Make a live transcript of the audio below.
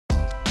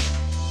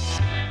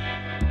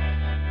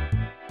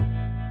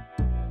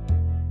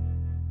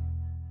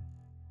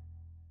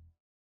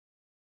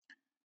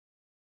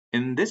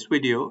In this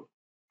video,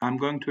 I'm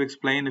going to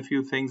explain a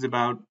few things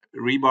about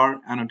rebar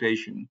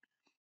annotation.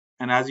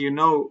 And as you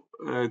know,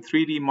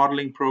 3D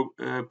modeling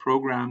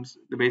programs,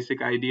 the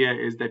basic idea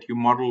is that you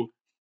model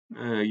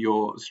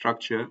your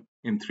structure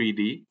in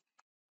 3D.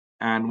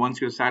 And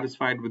once you're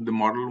satisfied with the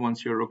model,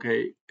 once you're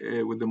okay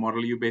with the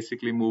model, you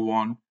basically move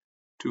on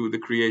to the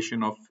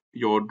creation of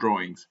your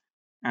drawings.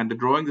 And the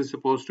drawings are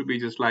supposed to be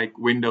just like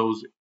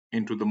windows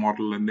into the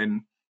model, and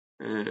then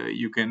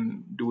you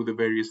can do the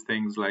various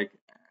things like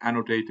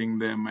annotating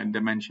them and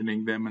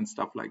dimensioning them and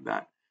stuff like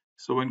that.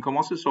 So in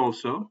COMOSYS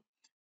also,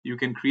 you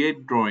can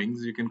create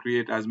drawings, you can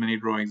create as many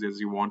drawings as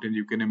you want, and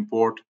you can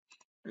import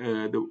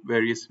the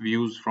various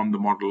views from the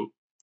model,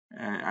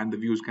 and the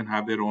views can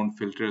have their own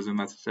filters, and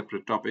that's a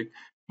separate topic.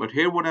 But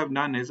here what I've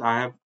done is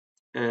I have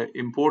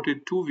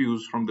imported two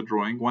views from the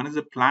drawing. One is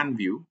a plan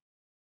view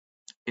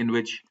in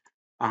which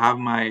I have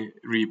my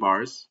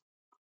rebars.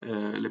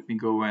 Let me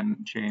go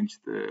and change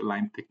the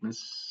line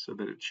thickness so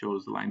that it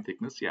shows the line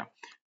thickness. Yeah.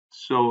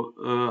 So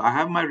I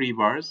have my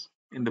rebars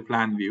in the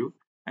plan view,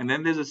 and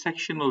then there's a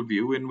sectional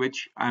view in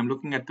which I'm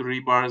looking at the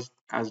rebars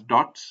as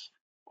dots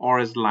or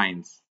as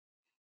lines.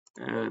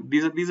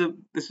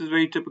 This is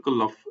very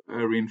typical of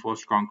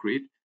reinforced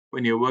concrete.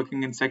 When you're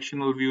working in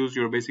sectional views,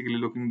 you're basically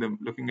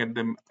looking at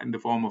them in the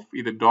form of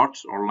either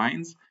dots or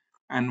lines.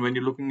 And when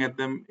you're looking at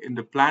them in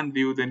the plan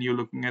view, then you're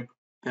looking at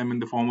them in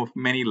the form of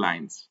many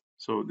lines.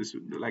 So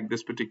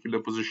this particular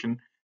position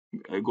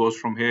goes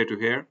from here to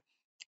here,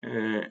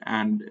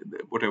 and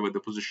whatever the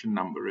position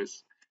number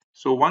is.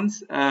 So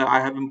once I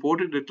have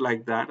imported it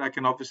like that, I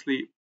can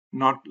obviously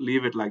not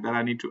leave it like that.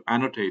 I need to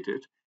annotate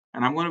it.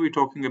 And I'm going to be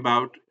talking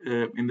about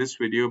in this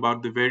video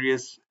about the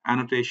various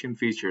annotation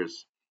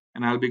features.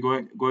 And I'll be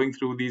going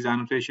through these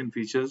annotation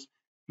features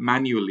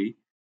manually.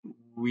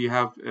 We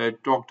have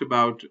talked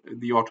about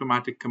the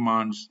automatic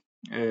commands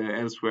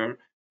elsewhere,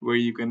 where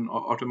you can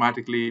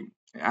automatically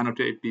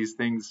annotate these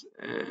things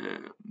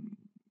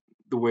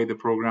the way the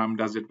program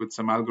does it with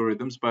some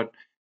algorithms. But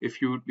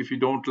if you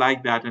don't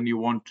like that and you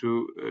want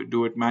to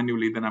do it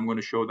manually, then I'm going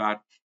to show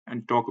that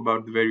and talk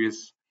about the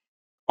various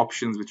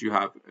options which you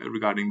have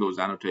regarding those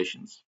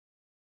annotations.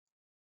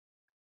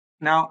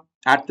 Now,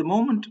 at the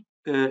moment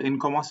in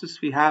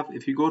COMOSYS, we have,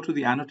 if you go to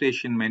the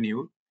annotation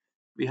menu,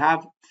 we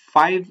have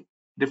 5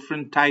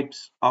 different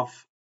types of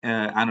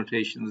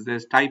annotations.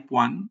 There's type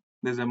 1,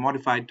 there's a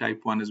modified type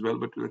 1 as well,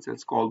 but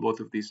let's call both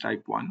of these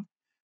type 1.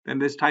 Then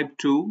there's type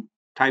 2,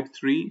 type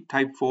 3,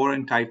 type 4,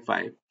 and type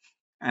 5.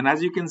 And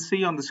as you can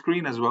see on the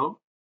screen as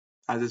well,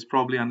 as is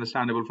probably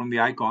understandable from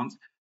the icons,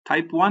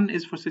 type 1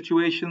 is for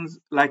situations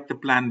like the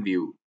plan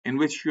view, in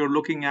which you're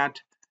looking at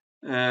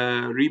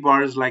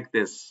rebars like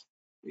this.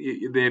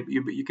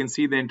 You can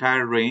see the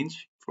entire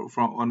range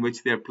from on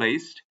which they're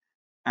placed,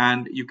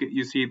 and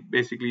you see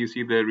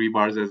the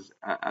rebars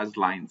as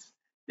lines.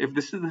 If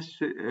this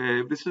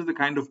is the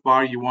kind of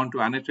bar you want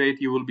to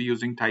annotate, you will be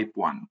using type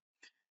 1.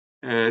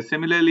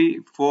 Similarly,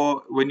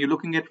 for when you're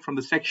looking at from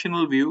the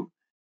sectional view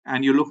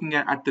and you're looking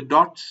at the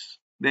dots,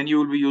 then you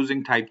will be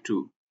using type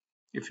 2.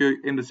 If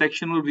you're in the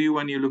sectional view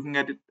and you're looking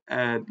at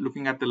it,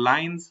 looking at the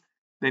lines,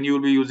 then you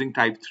will be using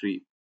type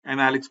 3.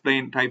 And I'll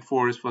explain type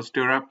 4 is for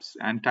stirrups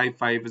and type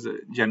 5 is a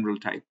general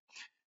type.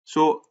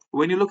 So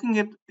when you're looking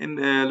at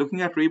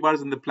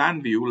rebars in the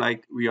plan view,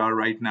 like we are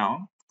right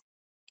now,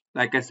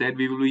 like I said,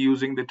 we will be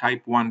using the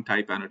type 1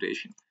 type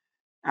annotation.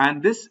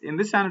 And in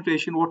this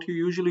annotation, what you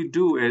usually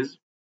do is,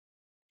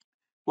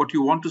 what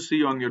you want to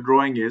see on your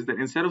drawing is that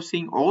instead of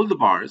seeing all the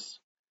bars,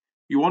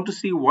 you want to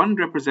see one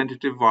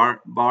representative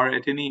bar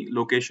at any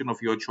location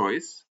of your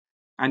choice,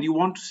 and you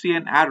want to see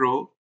an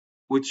arrow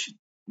which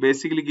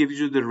basically gives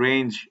you the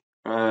range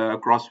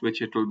across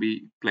which it will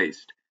be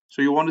placed.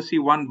 So you want to see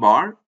one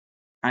bar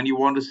and you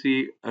want to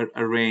see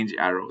a range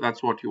arrow.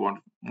 That's what you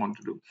want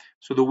to do.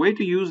 So the way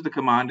to use the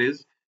command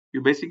is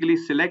you basically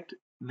select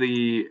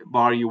the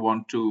bar you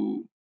want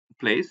to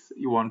place,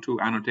 you want to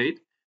annotate,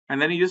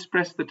 and then you just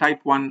press the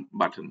type 1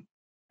 button.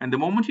 And the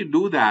moment you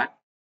do that,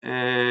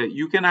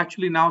 you can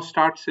actually now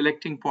start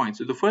selecting points.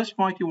 So the first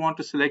point you want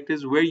to select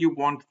is where you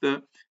want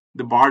the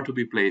bar to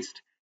be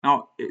placed.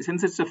 Now,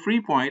 since it's a free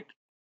point,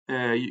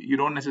 you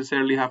don't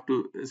necessarily have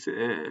to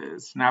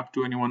snap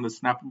to any one of the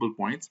snappable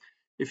points.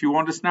 If you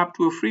want to snap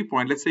to a free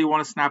point, let's say you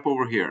want to snap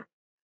over here,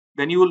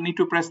 then you will need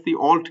to press the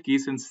Alt key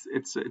since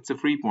it's a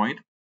free point.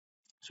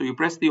 So you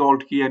press the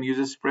Alt key and you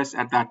just press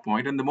at that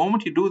point. And the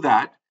moment you do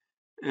that,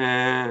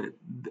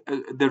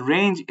 the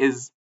range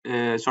is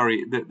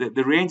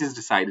the range is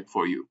decided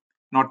for you,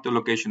 not the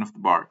location of the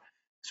bar.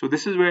 So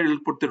this is where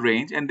it'll put the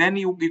range, and then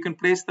you can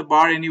place the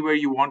bar anywhere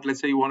you want. Let's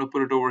say you want to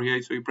put it over here,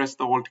 so you press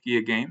the Alt key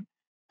again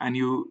and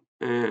you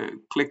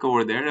click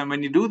over there. And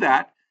when you do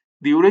that,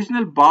 the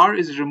original bar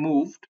is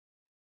removed,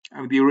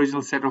 the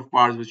original set of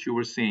bars which you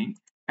were seeing,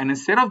 and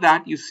instead of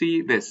that you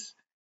see this.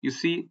 You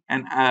see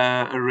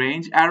a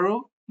range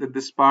arrow, that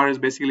this bar is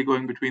basically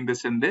going between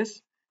this and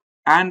this,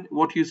 and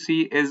what you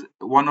see is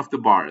one of the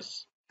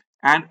bars.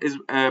 And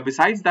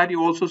besides that,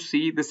 you also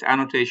see this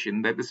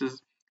annotation that this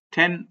is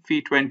 10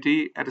 feet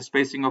 20 at a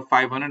spacing of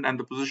 500 and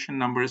the position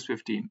number is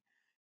 15.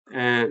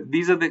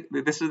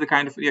 This is the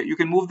kind of, yeah, you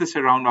can move this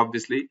around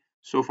obviously.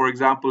 So for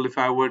example, if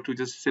I were to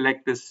just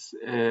select this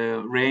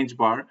range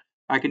bar,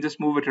 I can just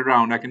move it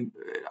around. I can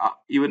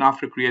even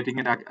after creating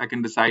it, I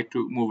can decide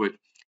to move it.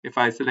 If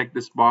I select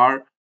this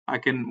bar, I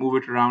can move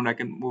it around. I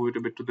can move it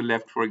a bit to the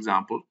left, for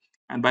example,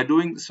 and by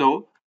doing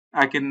so,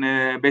 I can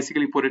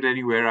basically put it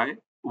anywhere I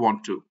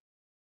want to.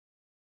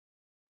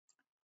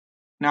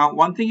 Now,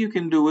 one thing you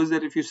can do is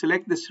that if you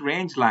select this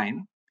range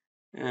line,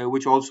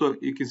 which also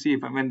you can see,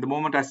 if when the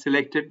moment I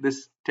select it,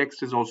 this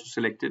text is also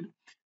selected.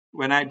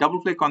 When I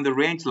double click on the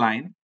range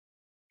line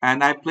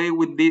and I play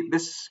with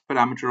this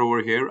parameter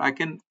over here, I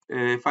can,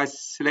 if I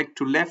select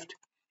to left,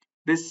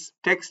 this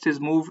text is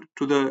moved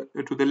to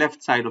the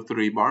left side of the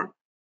rebar,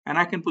 and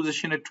I can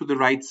position it to the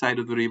right side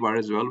of the rebar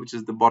as well, which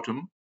is the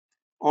bottom,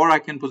 or I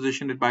can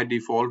position it by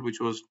default, which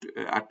was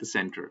at the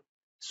center.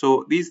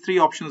 So these three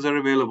options are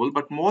available,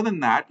 but more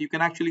than that, you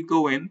can actually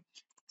go in,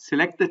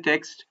 select the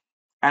text,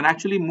 and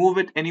actually move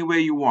it anywhere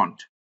you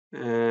want.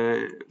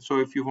 So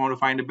if you want to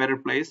find a better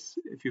place,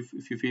 if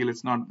you feel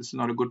this is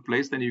not a good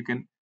place, then you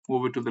can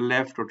move it to the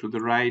left or to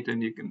the right,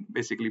 and you can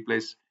basically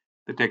place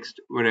the text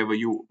wherever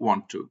you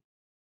want to.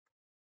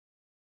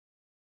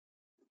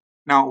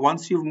 Now,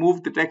 once you've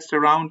moved the text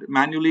around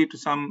manually to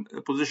some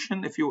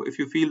position, if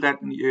you feel that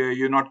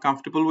you're not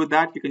comfortable with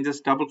that, you can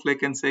just double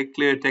click and say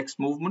clear text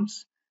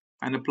movements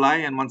and apply,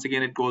 and once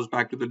again it goes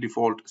back to the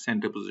default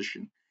center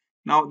position.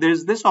 Now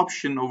there's this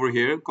option over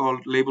here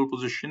called label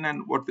position,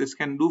 and what this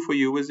can do for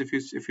you is if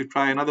you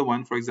try another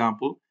one, for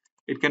example,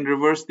 it can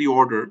reverse the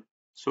order.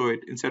 So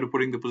instead of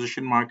putting the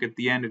position mark at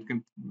the end, it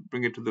can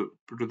bring it to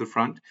the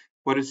front.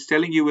 What it's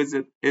telling you is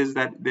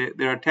that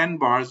there are 10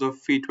 bars of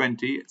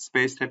phi20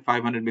 spaced at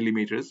 500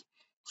 millimeters.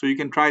 So you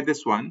can try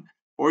this one,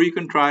 or you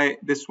can try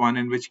this one,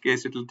 in which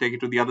case it will take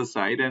it to the other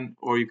side, and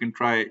or you can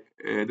try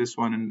this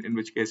one, in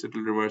which case it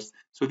will reverse.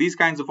 So these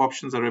kinds of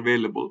options are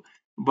available.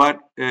 But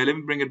let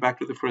me bring it back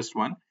to the first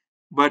one.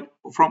 But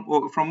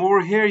from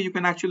over here, you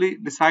can actually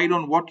decide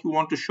on what you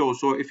want to show.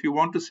 So if you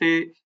want to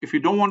say, if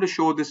you don't want to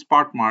show this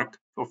part mark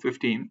of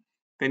 15,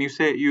 then you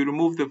say you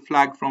remove the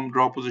flag from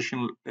draw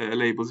position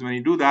labels. When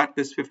you do that,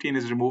 this 15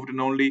 is removed and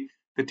only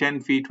the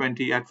 10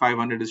 phi20 at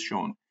 500 is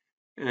shown.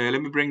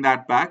 Let me bring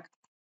that back.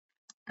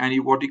 And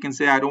what you can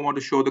say, I don't want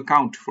to show the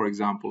count, for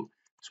example.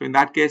 So in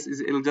that case,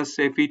 it'll just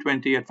say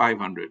phi20 at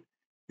 500.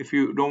 If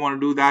you don't want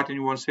to do that and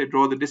you want to say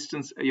draw the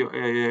distance,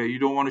 you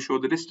don't want to show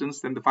the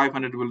distance, then the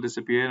 500 will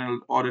disappear,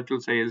 or it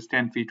will say is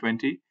 10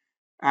 phi20.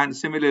 And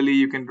similarly,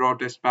 you can draw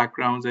test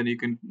backgrounds, and you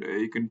can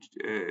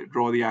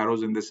draw the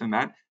arrows and this and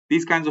that.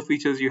 These kinds of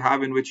features you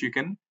have in which you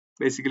can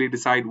basically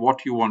decide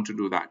what you want to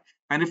do that.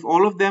 And if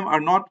all of them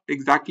are not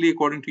exactly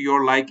according to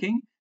your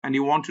liking, and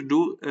you want to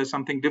do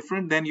something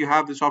different, then you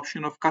have this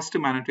option of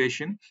custom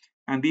annotation,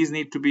 and these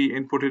need to be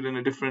inputted in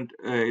a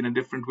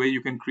different way.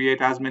 You can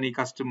create as many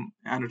custom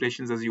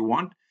annotations as you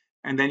want,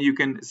 and then you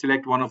can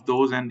select one of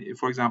those, and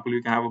for example,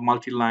 you can have a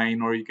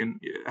multi-line, or you can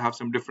have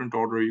some different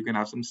order, you can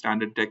have some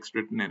standard text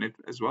written in it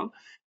as well.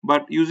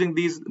 But using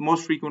these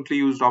most frequently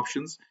used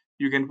options,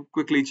 you can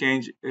quickly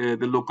change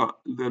the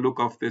look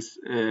of this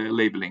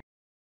labeling.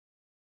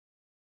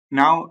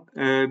 Now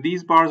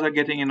these bars are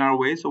getting in our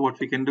way, so what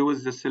we can do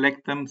is just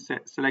select them,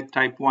 select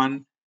type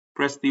 1,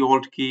 press the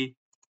alt key,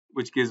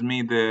 which gives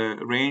me the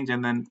range,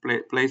 and then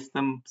place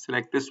them,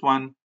 select this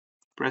one,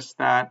 press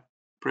that,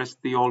 press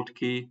the alt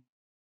key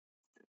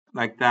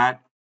like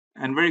that,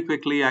 and very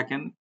quickly I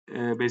can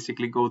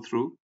basically go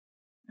through.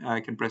 I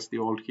can press the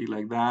alt key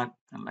like that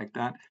and like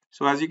that.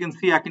 So as you can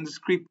see, I can just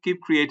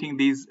keep creating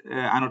these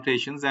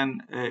annotations,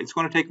 and it's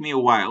going to take me a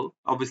while.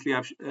 Obviously,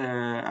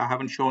 I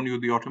haven't shown you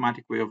the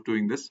automatic way of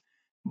doing this,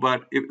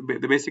 but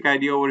the basic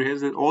idea over here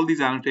is that all these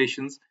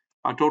annotations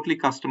are totally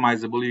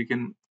customizable. You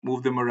can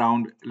move them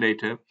around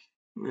later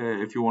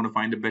if you want to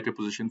find a better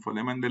position for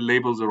them, and the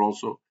labels are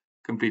also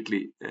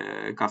completely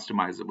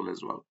customizable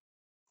as well.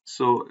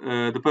 So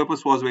the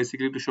purpose was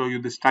basically to show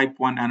you this type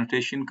 1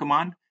 annotation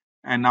command,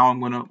 and now I'm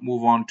going to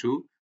move on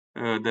to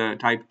the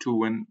type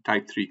 2 and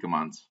type 3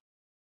 commands.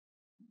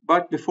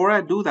 But before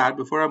I do that,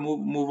 before I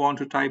move on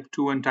to type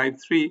 2 and type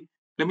 3,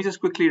 let me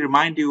just quickly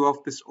remind you of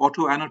this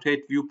auto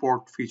annotate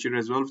viewport feature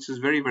as well, which is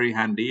very, very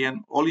handy.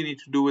 And all you need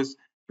to do is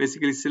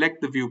basically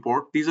select the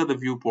viewport. These are the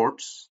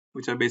viewports,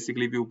 which are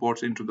basically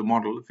viewports into the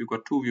model. If you've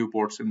got two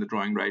viewports in the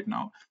drawing right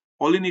now,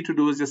 all you need to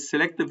do is just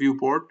select the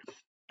viewport,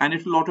 and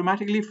it will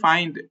automatically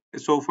find.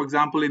 So for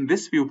example, in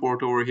this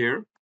viewport over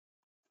here,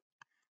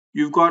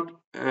 you've got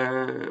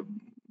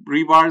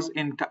rebars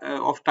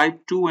of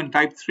type 2 and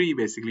type 3.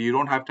 Basically, you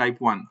don't have type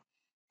 1.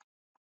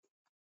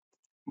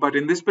 But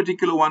in this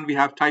particular one, we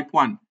have type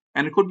 1.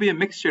 And it could be a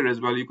mixture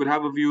as well. You could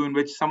have a view in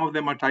which some of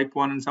them are type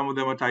 1 and some of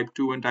them are type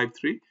 2 and type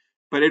 3.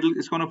 But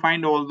it's going to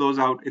find all those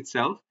out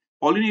itself.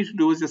 All you need to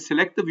do is just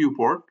select the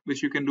viewport,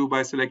 which you can do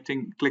by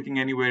clicking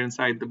anywhere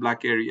inside the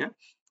black area,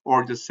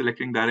 or just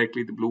selecting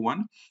directly the blue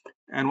one.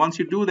 And once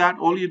you do that,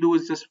 all you do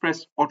is just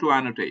press auto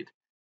annotate.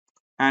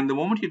 And the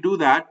moment you do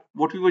that,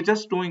 what we were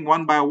just doing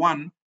one by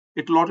one,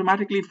 it will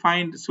automatically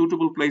find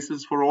suitable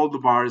places for all the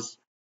bars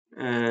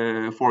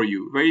for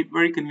you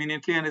very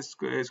conveniently, and it's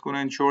going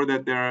to ensure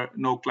that there are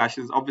no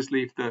clashes.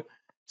 Obviously, if the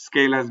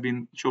scale has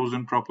been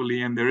chosen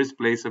properly and there is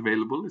place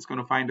available, it's going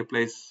to find a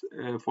place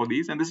for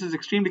these. And this is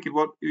extremely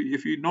what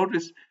if you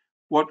notice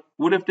what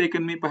would have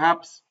taken me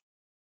perhaps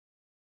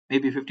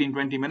maybe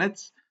 15-20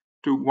 minutes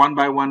to one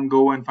by one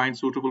go and find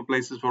suitable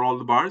places for all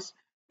the bars.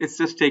 It's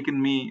just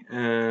taken me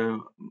a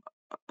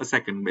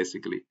second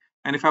basically.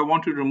 And if I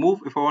want to remove,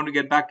 if I want to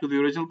get back to the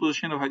original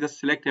position, if I just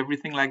select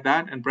everything like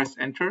that and press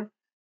enter,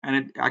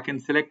 and I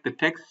can select the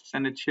text,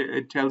 and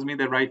it tells me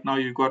that right now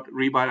you've got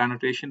rebar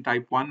annotation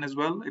type 1 as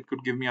well. It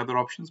could give me other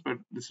options, but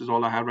this is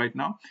all I have right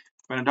now.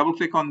 When I double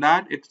click on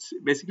that, it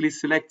basically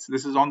selects,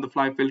 this is on the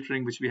fly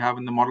filtering, which we have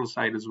in the model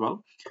side as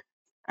well.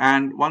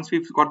 And once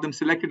we've got them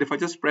selected, if I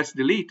just press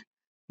delete,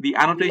 the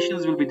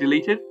annotations will be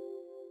deleted,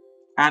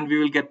 and we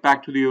will get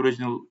back to the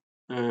original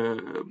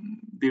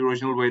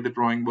way the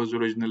drawing was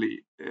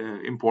originally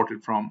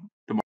imported from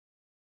the model.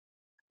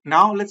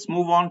 Now let's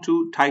move on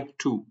to type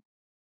 2.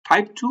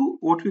 Type 2,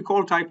 what we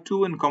call type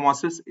 2 in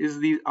COMOSYS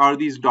are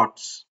these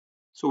dots.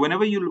 So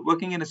whenever you're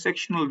working in a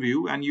sectional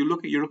view and you're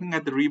looking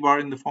at the rebar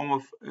in the form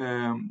of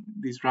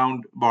these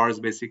round bars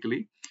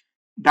basically,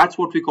 that's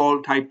what we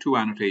call type 2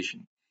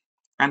 annotation.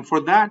 And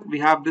for that, we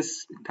have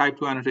this type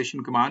 2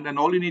 annotation command. And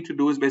all you need to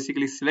do is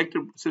basically select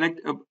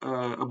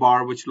a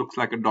bar which looks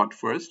like a dot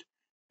first.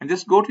 And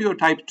just go to your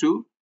type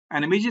 2.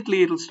 And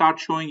immediately it'll start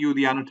showing you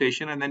the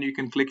annotation. And then you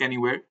can click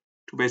anywhere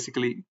to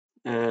basically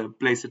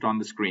place it on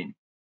the screen.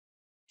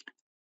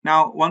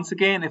 Now, once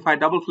again, if I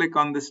double click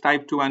on this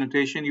type 2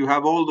 annotation, you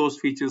have all those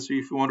features. So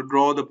if you want to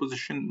draw the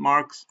position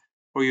marks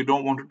or you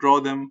don't want to draw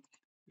them,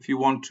 if you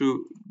want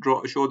to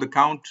show the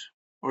count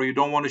or you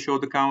don't want to show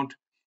the count,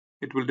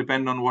 it will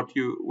depend on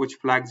which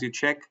flags you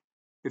check.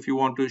 If you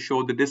want to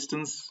show the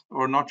distance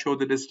or not show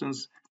the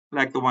distance,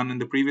 like the one in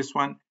the previous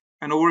one.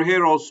 And over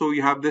here also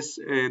you have this,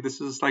 this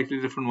is a slightly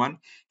different one.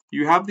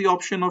 You have the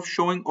option of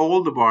showing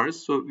all the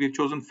bars. So we've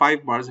chosen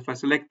 5 bars. If I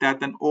select that,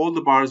 then all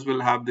the bars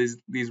will have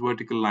these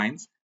vertical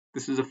lines.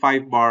 This is a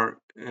 5 bar,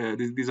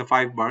 these are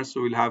 5 bars,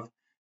 so we'll have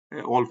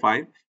all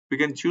 5. We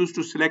can choose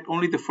to select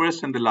only the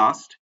first and the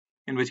last,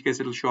 in which case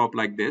it'll show up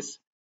like this.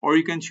 Or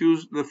you can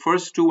choose the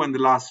first 2 and the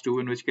last 2,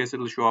 in which case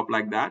it'll show up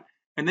like that.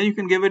 And then you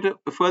can give it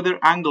a further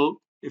angle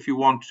if you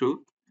want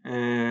to.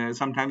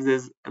 Sometimes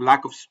there's a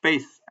lack of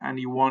space and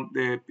you want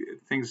the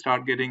things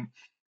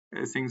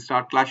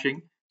start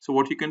clashing. So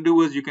what you can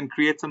do is you can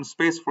create some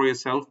space for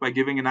yourself by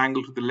giving an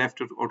angle to the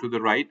left or to the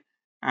right.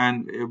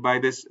 And by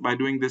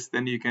doing this,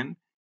 then you can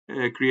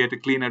create a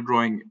cleaner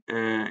drawing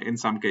in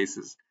some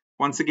cases.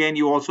 Once again,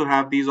 you also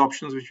have these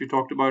options which we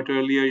talked about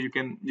earlier. You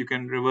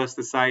can reverse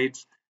the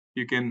sides.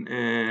 You can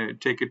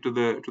take it to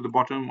the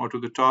bottom or to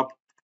the top,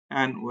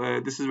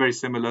 and this is very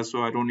similar,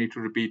 so I don't need to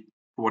repeat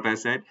what I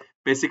said.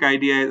 Basic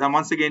idea is, and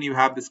once again you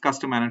have this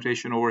custom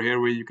annotation over here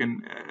where you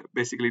can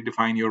basically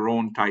define your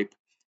own type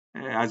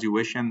as you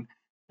wish, and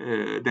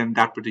then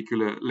that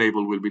particular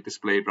label will be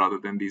displayed rather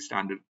than these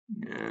standard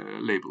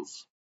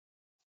labels.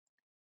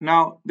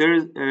 Now there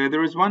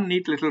is one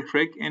neat little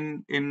trick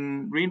in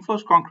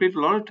reinforced concrete. A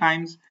lot of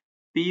times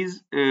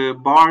these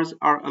bars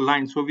are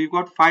aligned. So we've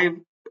got 5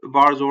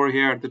 bars over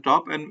here at the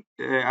top, and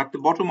at the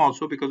bottom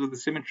also, because of the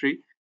symmetry,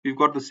 we've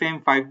got the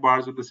same 5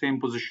 bars with the same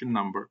position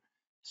number.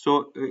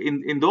 So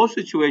in those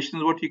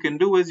situations, what you can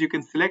do is you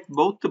can select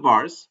both the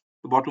bars,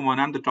 the bottom one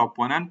and the top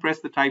one, and press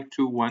the type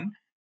 2 one.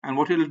 And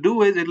what it'll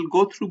do is it'll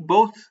go through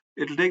both.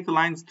 It'll take the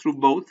lines through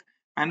both,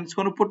 and it's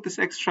going to put this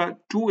extra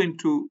 2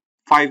 into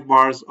 5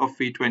 bars of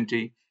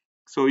V20.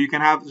 So you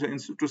can have,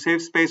 to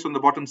save space on the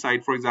bottom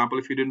side, for example,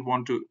 if you didn't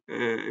want to,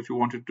 if you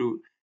wanted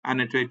to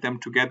annotate them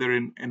together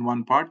in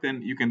one part,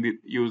 then you can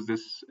use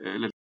this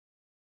little.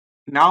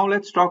 Now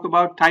let's talk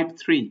about type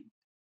 3.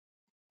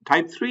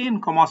 Type 3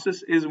 in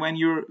COMOSYS is when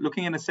you're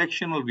looking in a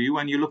sectional view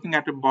and you're looking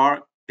at a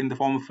bar in the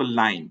form of a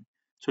line.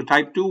 So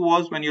type 2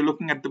 was when you're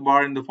looking at the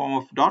bar in the form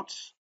of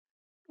dots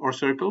or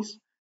circles,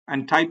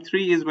 and type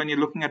 3 is when you're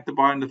looking at the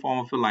bar in the form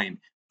of a line.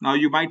 Now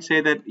you might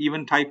say that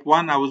even type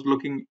 1 I was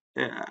looking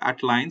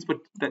at lines, but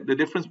the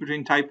difference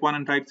between type 1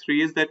 and type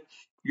 3 is that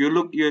you're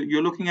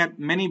looking at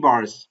many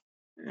bars.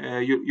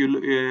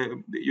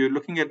 You're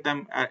looking at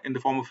them in the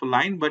form of a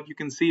line, but you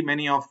can see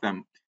many of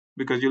them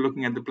because you're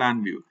looking at the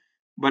plan view.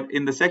 But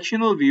in the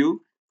sectional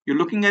view, you're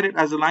looking at it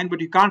as a line,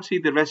 but you can't see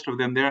the rest of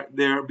them.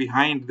 They're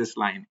behind this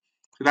line.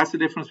 So that's the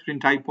difference between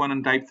type 1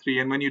 and type 3.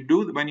 And when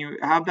you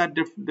have that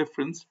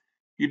difference,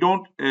 you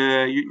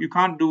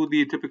can't do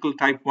the typical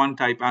type 1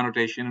 type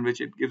annotation in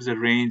which it gives a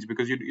range,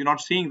 because you're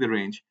not seeing the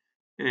range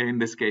in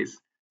this case.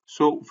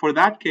 So for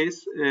that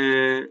case,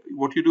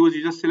 what you do is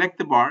you just select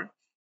the bar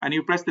and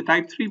you press the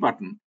type 3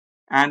 button.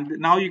 And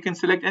now you can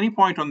select any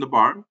point on the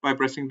bar by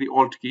pressing the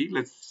Alt key.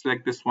 Let's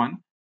select this one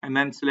and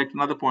then select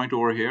another point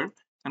over here.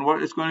 And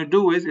what it's going to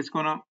do is it's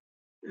going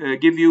to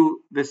give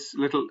you this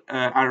little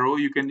arrow.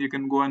 You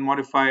can go and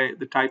modify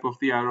the type of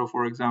the arrow.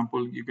 For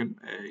example, you can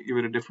give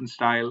it a different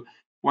style.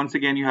 Once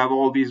again, you have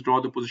all these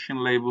draw the position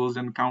labels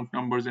and count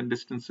numbers and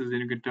distances,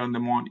 and you can turn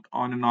them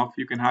on and off.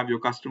 You can have your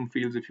custom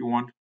fields if you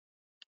want.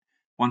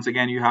 Once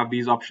again, you have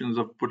these options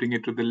of putting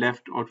it to the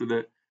left or to the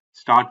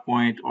start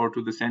point or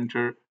to the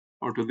center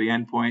or to the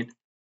end point,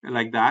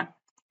 like that.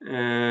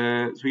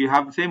 So you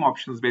have the same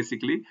options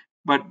basically,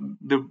 but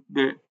the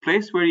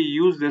place where you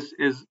use this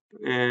is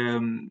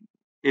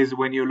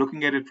when you're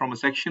looking at it from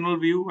a sectional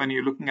view, when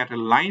you're looking at a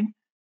line,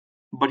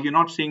 but you're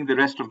not seeing the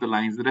rest of the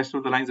lines. The rest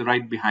of the lines are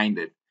right behind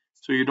it.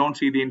 So you don't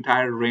see the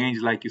entire range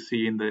like you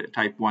see in the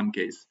type 1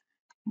 case.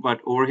 But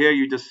over here,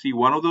 you just see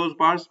one of those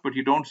bars, but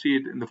you don't see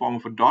it in the form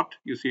of a dot.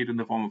 You see it in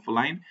the form of a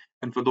line.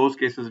 And for those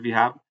cases, we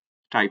have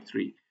type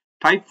 3.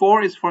 Type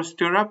 4 is for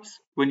stirrups,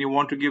 when you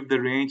want to give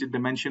the range and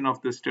dimension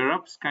of the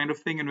stirrups kind of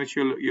thing, in which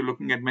you're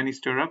looking at many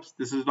stirrups.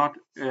 This is not,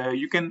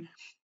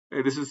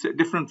 this is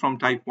different from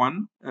type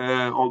 1,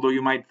 although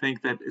you might think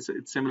that it's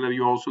similar.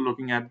 You're also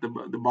looking at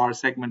the bar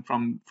segment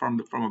from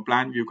a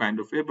plan view kind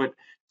of way, but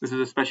this is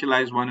a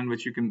specialized one in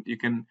which you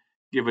can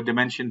give a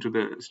dimension to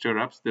the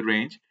stirrups, the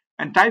range.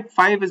 And type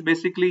 5 is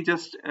basically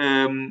just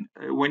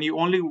when you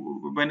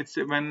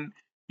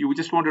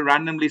just want to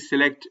randomly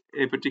select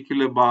a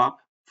particular bar,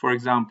 for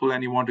example,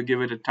 and you want to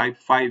give it a type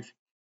 5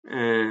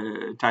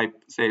 type,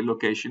 say,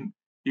 location.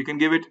 You can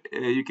give it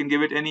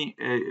any,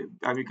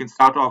 you can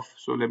start off.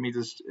 So let me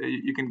just,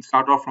 you can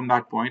start off from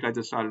that point. I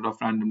just started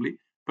off randomly,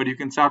 but you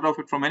can start off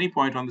it from any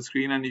point on the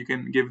screen, and you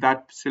can give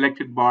that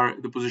selected bar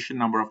the position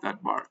number of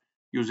that bar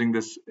using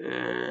this.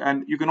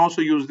 And you can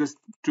also use this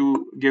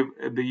to give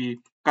the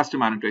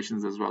custom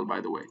annotations as well, by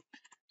the way.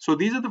 So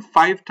these are the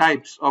 5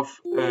 types of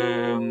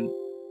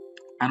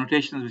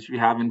annotations which we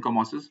have in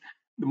COMOSYS.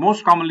 The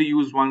most commonly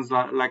used ones,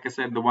 like I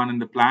said, the one in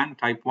the plan,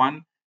 type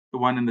 1, the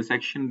one in the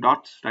section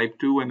dots, type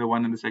 2, and the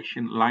one in the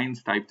section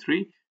lines, type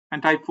 3.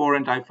 And type 4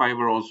 and type 5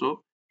 are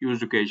also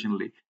used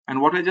occasionally.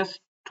 And what I just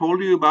told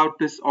you about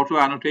this auto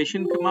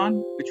annotation command,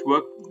 which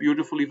worked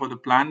beautifully for the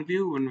plan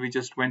view when we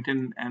just went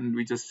in and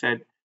we just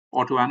said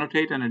auto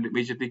annotate, and it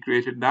immediately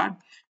created that.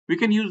 We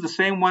can use the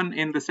same one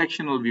in the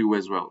sectional view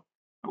as well.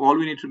 All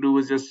we need to do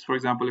is just, for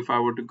example, if I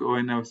were to go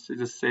in and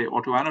just say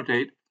auto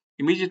annotate,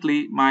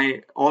 immediately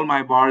all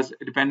my bars,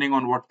 depending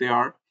on what they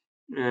are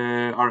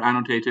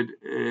annotated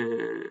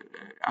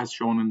as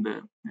shown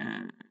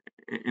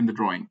in the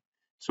drawing.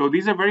 So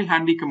these are very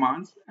handy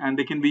commands, and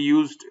they can be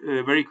used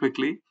very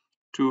quickly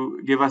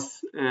to give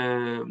us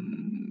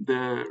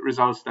the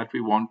results that we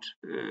want.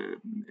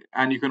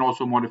 And you can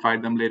also modify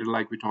them later,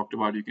 like we talked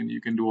about.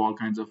 You can do all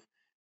kinds of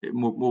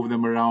move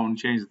them around,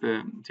 change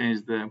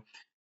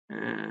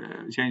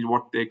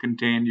what they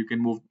contain. You can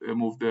move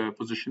the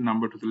position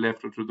number to the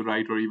left or to the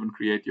right, or even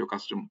create your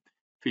custom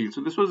field.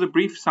 So this was a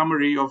brief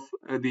summary of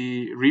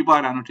the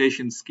Rebar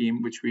annotation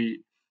scheme, which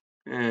we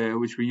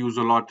use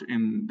a lot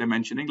in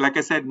dimensioning. Like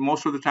I said,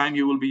 most of the time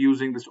you will be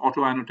using this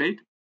auto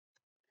annotate,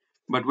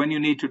 but when you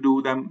need to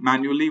do them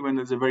manually, when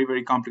there's a very,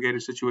 very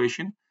complicated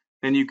situation,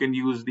 then you can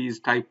use these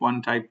type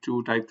 1, type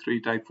 2, type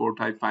 3, type 4,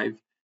 type 5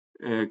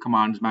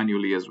 commands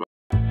manually as well.